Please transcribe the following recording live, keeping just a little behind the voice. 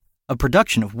a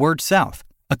production of Word South,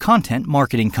 a content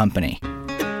marketing company.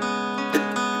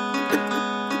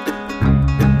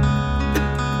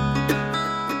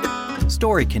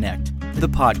 Story Connect, the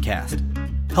podcast,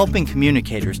 helping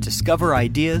communicators discover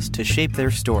ideas to shape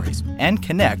their stories and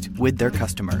connect with their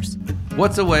customers.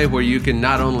 What's a way where you can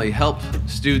not only help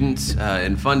students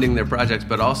in funding their projects,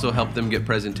 but also help them get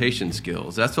presentation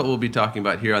skills? That's what we'll be talking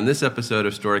about here on this episode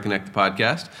of Story Connect, the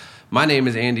podcast. My name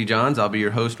is Andy Johns. I'll be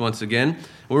your host once again.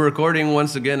 We're recording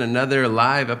once again another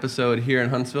live episode here in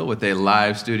Huntsville with a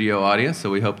live studio audience, so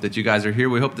we hope that you guys are here.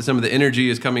 We hope that some of the energy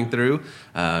is coming through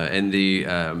and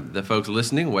the folks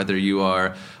listening, whether you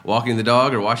are walking the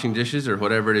dog or washing dishes or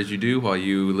whatever it is you do while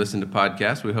you listen to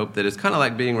podcasts. We hope that it's kind of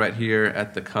like being right here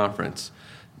at the conference.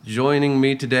 Joining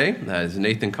me today is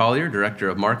Nathan Collier, Director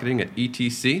of Marketing at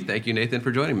ETC. Thank you, Nathan,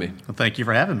 for joining me. Well, thank you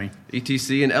for having me.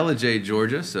 ETC in Ellijay,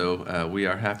 Georgia, so we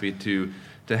are happy to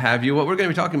have you. What we're going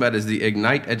to be talking about is the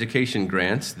Ignite Education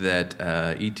grants that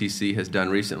ETC has done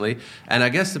recently. And I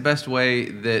guess the best way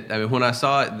that, when I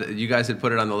saw it, you guys had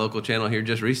put it on the local channel here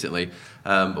just recently,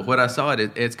 but when I saw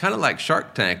it, it's kind of like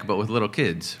Shark Tank, but with little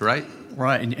kids, right?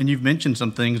 Right, and you've mentioned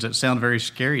some things that sound very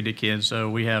scary to kids. So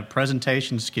we have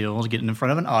presentation skills, getting in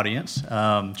front of an audience,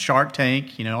 Shark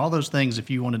Tank, all those things. If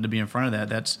you wanted to be in front of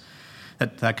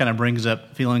that kind of brings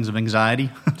up feelings of anxiety.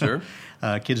 Sure.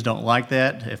 Kids don't like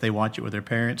that if they watch it with their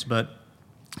parents. But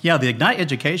yeah, the Ignite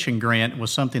Education grant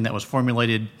was something that was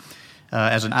formulated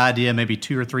as an idea maybe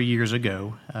 2 or 3 years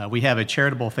ago. We have a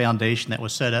charitable foundation that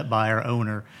was set up by our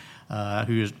owner,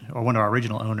 who is one of our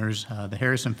original owners, the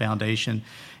Harrison Foundation,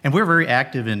 and we're very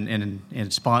active in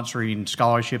sponsoring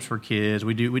scholarships for kids.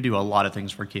 We do a lot of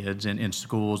things for kids in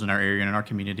schools in our area and in our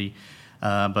community,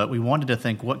 but we wanted to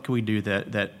think, what can we do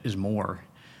that is more?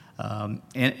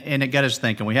 And it got us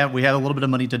thinking. We have a little bit of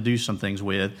money to do some things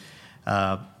with.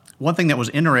 One thing that was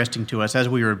interesting to us as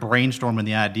we were brainstorming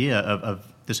the idea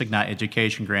of this Ignite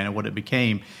Education grant and what it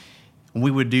became. When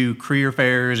we would do career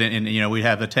fairs and we'd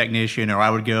have the technician, or I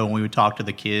would go and we would talk to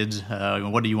the kids,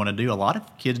 what do you want to do? A lot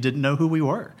of kids didn't know who we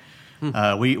were.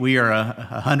 We are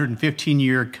a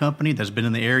 115-year company that's been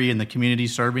in the area and the community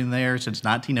serving there since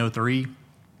 1903.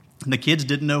 And the kids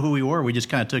didn't know who we were. We just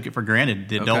kind of took it for granted.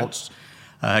 The adults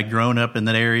had grown up in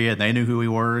that area and they knew who we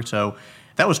were. So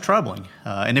that was troubling.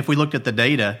 And if we looked at the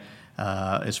data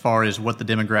as far as what the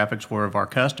demographics were of our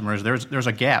customers, there's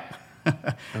a gap.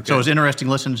 So it was interesting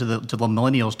listening to the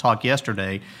millennials talk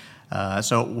yesterday.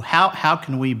 So how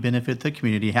can we benefit the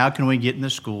community? How can we get in the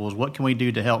schools? What can we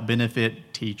do to help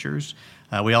benefit teachers?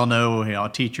 We all know,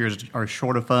 teachers are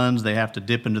short of funds. They have to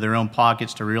dip into their own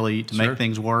pockets to make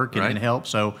things work and help.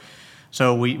 So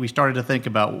we started to think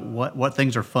about what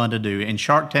things are fun to do. And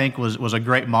Shark Tank was a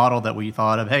great model that we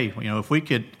thought of. Hey, if we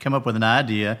could come up with an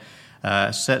idea,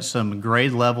 set some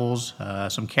grade levels,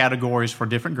 some categories for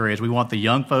different grades. We want the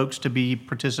young folks to be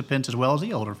participants as well as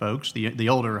the older folks, the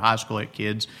older high school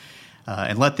kids,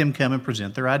 and let them come and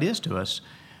present their ideas to us.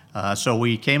 So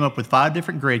we came up with 5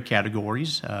 different grade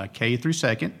categories, K through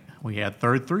 2nd. We had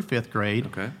 3rd through 5th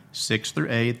grade, 6th through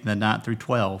 8th, and then 9th through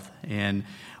 12th. And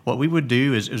what we would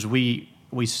do is we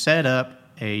set up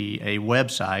a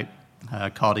website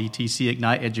called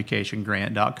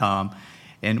etcigniteeducationgrant.com.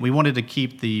 And we wanted to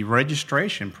keep the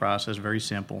registration process very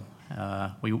simple.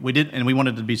 We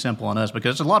wanted it to be simple on us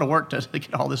because it's a lot of work to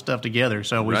get all this stuff together.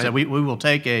 So we said we will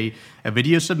take a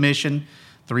video submission,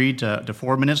 3 to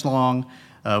 4 minutes long,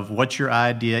 of what your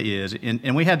idea is.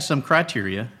 And we had some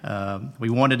criteria. We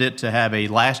wanted it to have a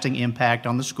lasting impact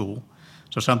on the school,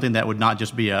 so something that would not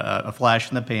just be a flash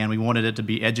in the pan. We wanted it to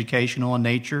be educational in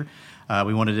nature.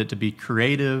 We wanted it to be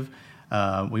creative.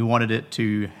 We wanted it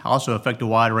to also affect a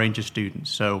wide range of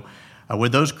students. So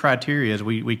with those criteria,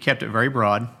 we kept it very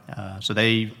broad. So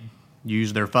they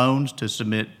used their phones to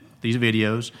submit these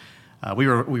videos. We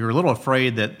were a little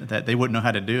afraid that they wouldn't know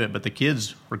how to do it, but the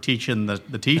kids were teaching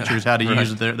the teachers how to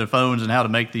use their phones and how to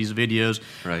make these videos,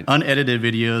 unedited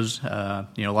videos. A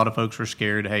lot of folks were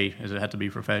scared, hey, does it have to be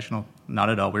professional? Not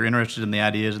at all. We were interested in the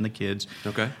ideas and the kids.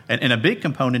 Okay. And a big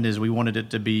component is we wanted it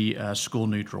to be school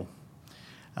neutral.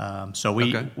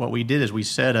 What we did is we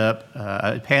set up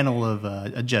a panel of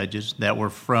judges that were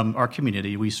from our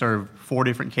community. We serve 4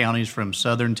 different counties from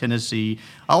southern Tennessee,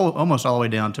 almost all the way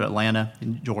down to Atlanta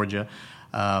in Georgia.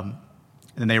 And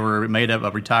they were made up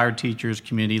of retired teachers,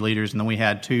 community leaders, and then we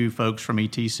had 2 folks from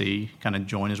ETC kind of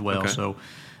join as well. Okay. So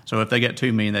if they got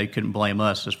too mean, they couldn't blame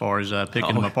us as far as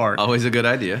picking them apart. Always a good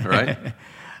idea, right?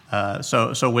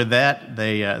 So with that,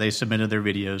 they submitted their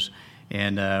videos.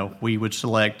 And we would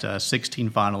select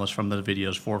 16 finalists from the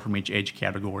videos, 4 from each age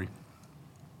category.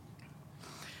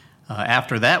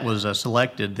 After that was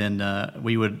selected, then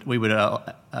we would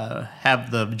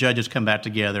have the judges come back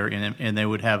together, and they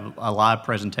would have a live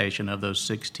presentation of those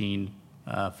 16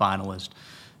 finalists.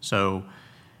 So,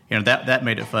 that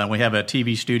made it fun. We have a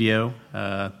TV studio.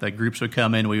 The groups would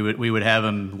come in. We would have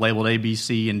them labeled A, B,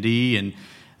 C, and D, and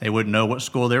they wouldn't know what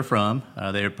school they're from.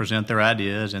 They would present their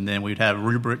ideas, and then we'd have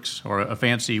rubrics, or a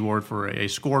fancy word for a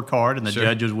scorecard, and the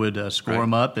judges would score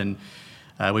them up, and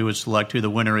we would select who the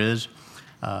winner is.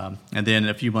 And then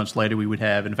a few months later, we would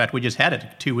have, in fact, we just had it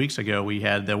 2 weeks ago, we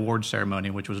had the award ceremony,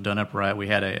 which was done upright. We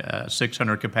had a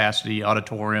 600-capacity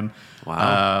auditorium.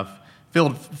 Wow.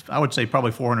 Filled, I would say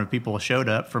probably 400 people showed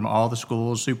up from all the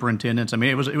schools, superintendents. I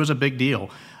mean, it was a big deal.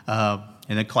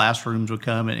 And the classrooms would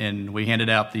come, and we handed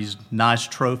out these nice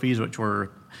trophies, which were,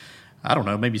 I don't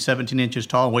know, maybe 17 inches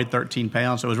tall, weighed 13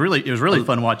 pounds. So it was really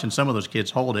fun watching some of those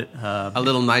kids hold it. A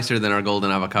little nicer than our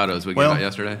golden avocados we gave out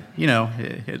yesterday.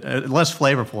 Less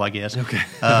flavorful, I guess. Okay.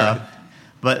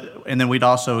 And then we'd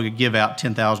also give out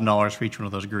 $10,000 for each one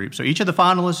of those groups. So each of the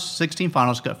finalists, 16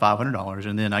 finalists, got $500.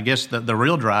 And then I guess the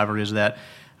real driver is that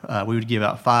we would give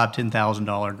out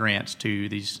 $10,000 grants to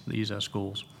these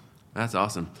schools. That's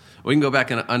awesome. We can go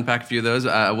back and unpack a few of those.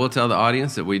 I will tell the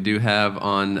audience that we do have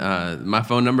on my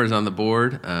phone number is on the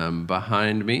board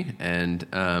behind me, and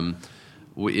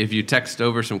if you text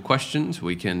over some questions,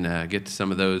 we can get to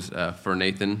some of those for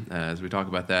Nathan as we talk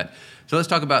about that. So let's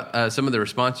talk about some of the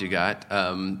response you got.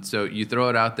 So you throw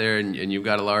it out there, and you've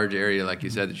got a large area, like you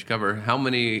said, that you cover. How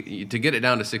many, to get it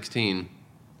down to 16,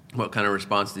 what kind of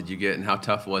response did you get, and how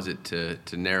tough was it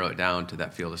to narrow it down to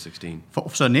that field of 16?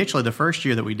 So initially, the first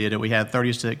year that we did it, we had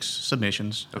 36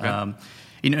 submissions. Okay.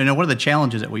 One of the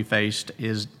challenges that we faced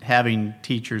is having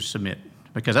teachers submit,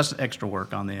 because that's extra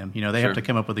work on them. They have to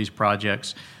come up with these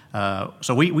projects.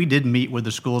 So we did meet with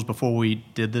the schools before we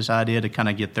did this idea to kind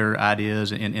of get their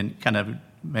ideas and kind of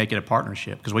make it a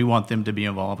partnership, because we want them to be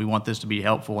involved. We want this to be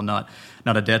helpful and not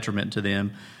a detriment to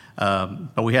them.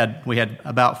 But we had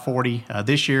about 40.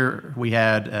 This year we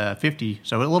had 50,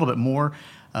 so a little bit more.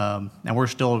 And we're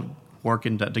still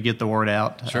working to get the word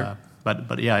out. Sure.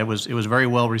 But yeah, it was very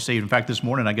well received. In fact, this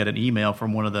morning I got an email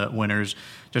from one of the winners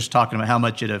just talking about how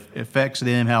much it affects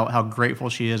them, how grateful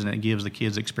she is, and it gives the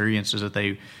kids experiences that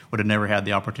they would have never had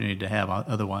the opportunity to have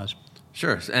otherwise.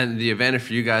 Sure, and the advantage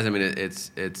for you guys, I mean,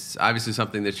 it's obviously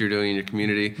something that you're doing in your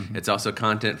community. Mm-hmm. It's also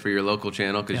content for your local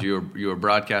channel, because you were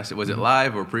broadcasted. Was it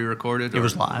live or pre-recorded? It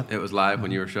was live. It was live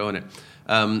when you were showing it.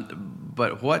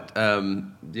 But what,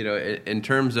 in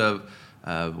terms of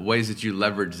ways that you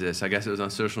leverage this, I guess it was on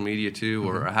social media too,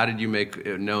 or how did you make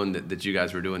it known that you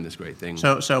guys were doing this great thing?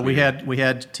 So we had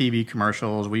TV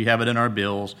commercials. We have it in our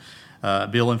bills.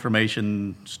 Bill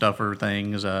information stuffer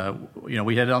things.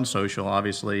 We had it on social,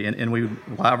 obviously, and we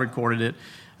live recorded it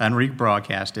and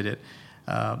rebroadcasted it.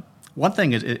 One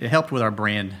thing is it helped with our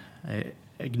brand.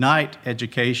 Ignite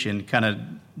Education kind of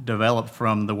developed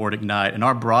from the word Ignite, and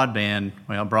our broadband,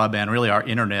 really our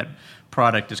internet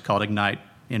product is called Ignite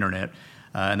Internet,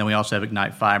 and then we also have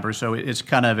Ignite Fiber. So it's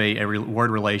kind of a word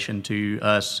relation to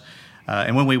us.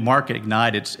 And when we market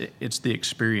Ignite, it's the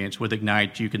experience. With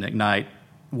Ignite, you can ignite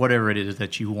whatever it is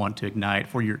that you want to ignite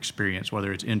for your experience,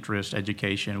 whether it's interest,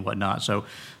 education, whatnot. So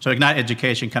Ignite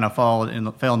Education kind of fell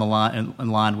in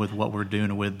line with what we're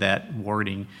doing with that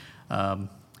wording, and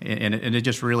it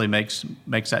just really makes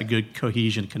that good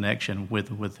cohesion connection with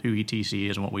who ETC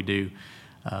is and what we do.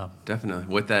 Definitely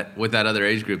with that other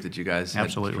age group that you guys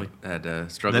absolutely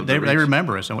had struggled. They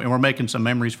remember us, and we're making some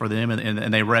memories for them,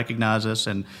 and they recognize us,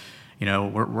 and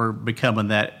we're becoming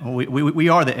that. We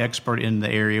are the expert in the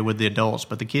area with the adults,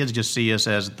 but the kids just see us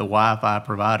as the Wi-Fi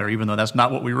provider, even though that's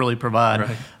not what we really provide.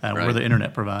 Right. We're the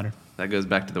internet provider. That goes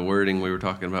back to the wording we were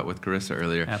talking about with Carissa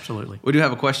earlier. Absolutely. We do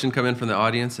have a question come in from the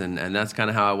audience, and that's kind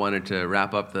of how I wanted to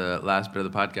wrap up the last bit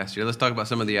of the podcast here. Let's talk about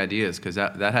some of the ideas, because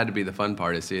that had to be the fun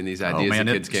part, is seeing these ideas the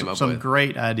kids came up with. Some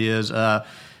great ideas.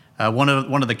 One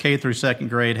of the K through second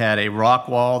grade had a rock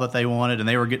wall that they wanted, and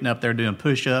they were getting up there doing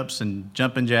push-ups and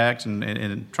jumping jacks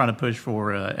and trying to push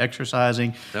for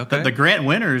exercising. Okay. The grant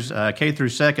winners, K through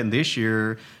second this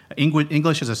year,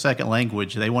 English as a second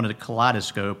language, they wanted a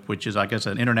kaleidoscope, which is, I guess,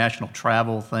 an international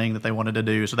travel thing that they wanted to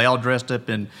do. So they all dressed up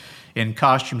in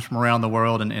costumes from around the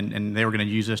world, and they were going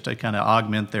to use this to kind of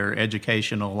augment their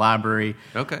educational library.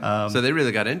 Okay. So they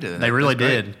really got into that. They really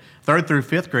did. Third through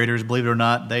fifth graders, believe it or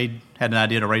not, they had an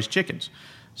idea to raise chickens.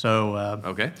 So,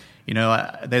 they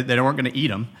weren't going to eat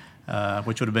them,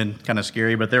 which would have been kind of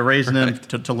scary, but they're raising them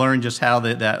to learn just how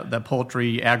that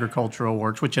poultry agricultural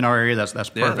works, which in our area, that's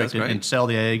perfect, that's and sell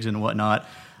the eggs and whatnot.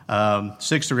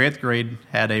 6th through 8th grade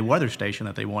had a weather station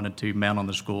that they wanted to mount on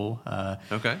the school.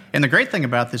 Okay. And the great thing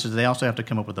about this is they also have to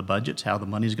come up with the budgets, how the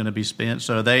money's going to be spent.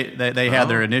 So they had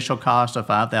their initial cost of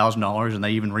 $5,000, and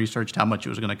they even researched how much it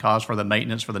was going to cost for the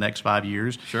maintenance for the next 5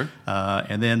 years. Sure.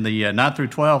 And then the 9th through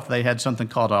 12th, they had something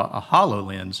called a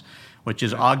HoloLens, which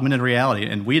is augmented reality,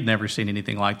 and we had never seen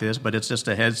anything like this. But it's just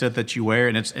a headset that you wear,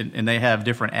 and they have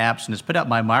different apps, and it's put out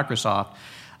by Microsoft,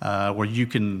 where you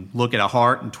can look at a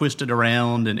heart and twist it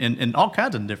around, and all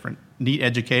kinds of different neat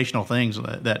educational things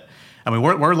that I mean,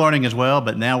 we're learning as well,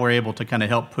 but now we're able to kind of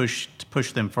help push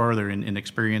them further in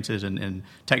experiences and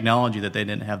technology that they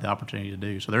didn't have the opportunity to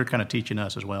do. So they're kind of teaching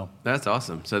us as well. That's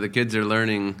awesome. So the kids are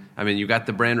learning. I mean, you got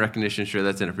the brand recognition, sure,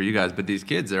 that's in it for you guys, but these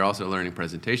kids, they're also learning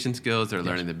presentation skills. They're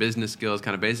learning the business skills,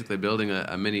 kind of basically building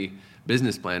a mini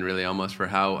business plan, really, almost for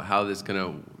how this is going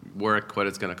to work, what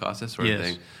it's going to cost, that sort of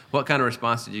thing. What kind of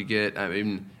response did you get? I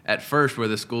mean, at first, were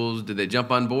the schools, did they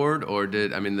jump on board, or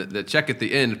the check at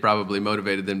the end probably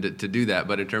motivated them to do that,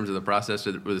 but in terms of the process,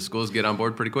 were the schools get on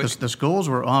board pretty quick? The schools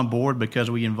were on board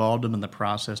because we involved them in the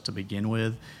process to begin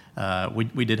with.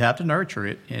 We did have to nurture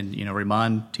it and,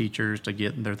 remind teachers to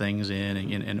get their things in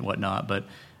and whatnot, but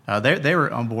they were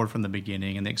on board from the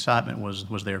beginning, and the excitement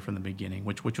was there from the beginning,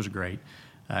 which was great.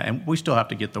 And we still have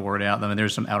to get the word out. I mean,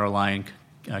 there's some outlying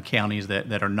counties that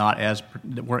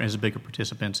weren't as big of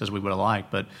participants as we would have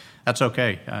liked, but that's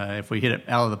okay. If we hit it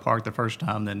out of the park the first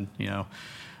time, then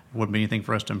wouldn't be anything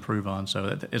for us to improve on.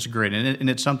 So it's great, and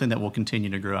it's something that will continue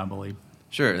to grow, I believe.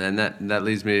 Sure, and that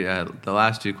leads me the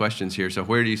last two questions here. So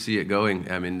where do you see it going?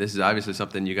 I mean, this is obviously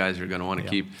something you guys are going to want to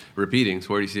keep repeating. So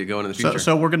where do you see it going in the future?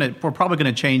 So we're probably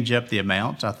going to change up the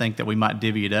amounts. I think that we might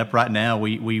divvy it up. Right now,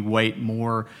 we weight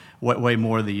way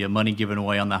more the money given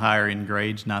away on the higher end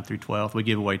grades, 9th through 12th. We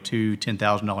give away 2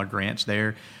 $10,000 grants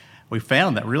there. We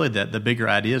found that really the bigger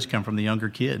ideas come from the younger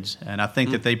kids, and I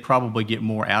think that they probably get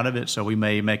more out of it. So we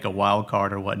may make a wild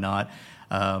card or whatnot.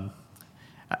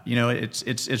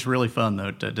 It's really fun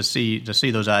though to see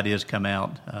those ideas come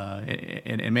out.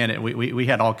 And man, we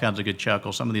had all kinds of good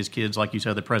chuckles. Some of these kids, like you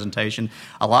said, the presentation,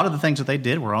 a lot of the things that they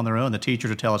did were on their own. The teachers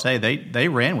would tell us, hey, they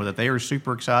ran with it. They were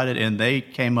super excited, and they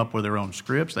came up with their own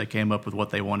scripts. They came up with what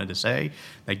they wanted to say.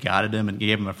 They guided them and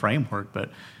gave them a framework. But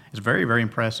it's very, very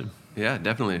impressive. Yeah,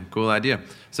 definitely. Cool idea.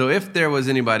 So if there was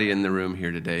anybody in the room here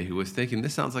today who was thinking,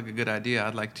 this sounds like a good idea,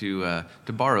 I'd like to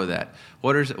borrow that.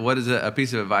 What is a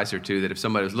piece of advice or two that if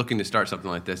somebody was looking to start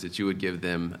something like this that you would give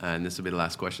them? And this will be the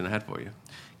last question I had for you.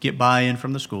 Get buy-in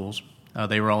from the schools.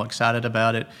 They were all excited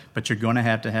about it, but you're going to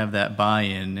have that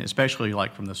buy-in, especially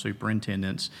like from the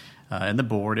superintendents and the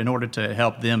board, in order to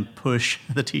help them push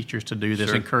the teachers to do this,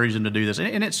 Sure. encourage them to do this.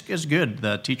 And it's good.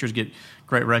 The teachers get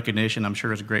great recognition. I'm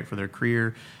sure it's great for their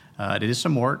career. It is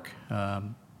some work,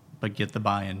 but get the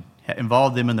buy-in.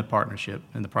 Involve them in the partnership,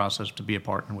 in the process to be a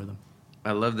partner with them.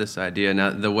 I love this idea.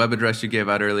 Now, the web address you gave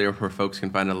out earlier where folks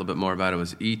can find out a little bit more about it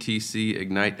was ETC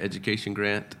Ignite Education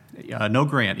Grant? No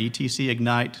grant,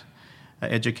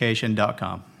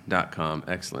 etcigniteeducation.com.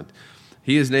 Excellent.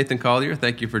 He is Nathan Collier.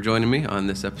 Thank you for joining me on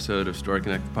this episode of Story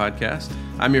Connect podcast.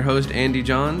 I'm your host, Andy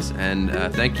Johns, and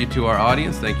thank you to our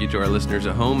audience. Thank you to our listeners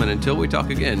at home. And until we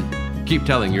talk again, keep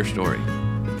telling your story.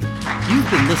 You've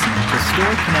been listening to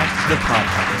Story Connect, the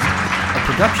podcast, a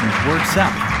production of Word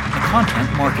South, a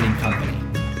content marketing company.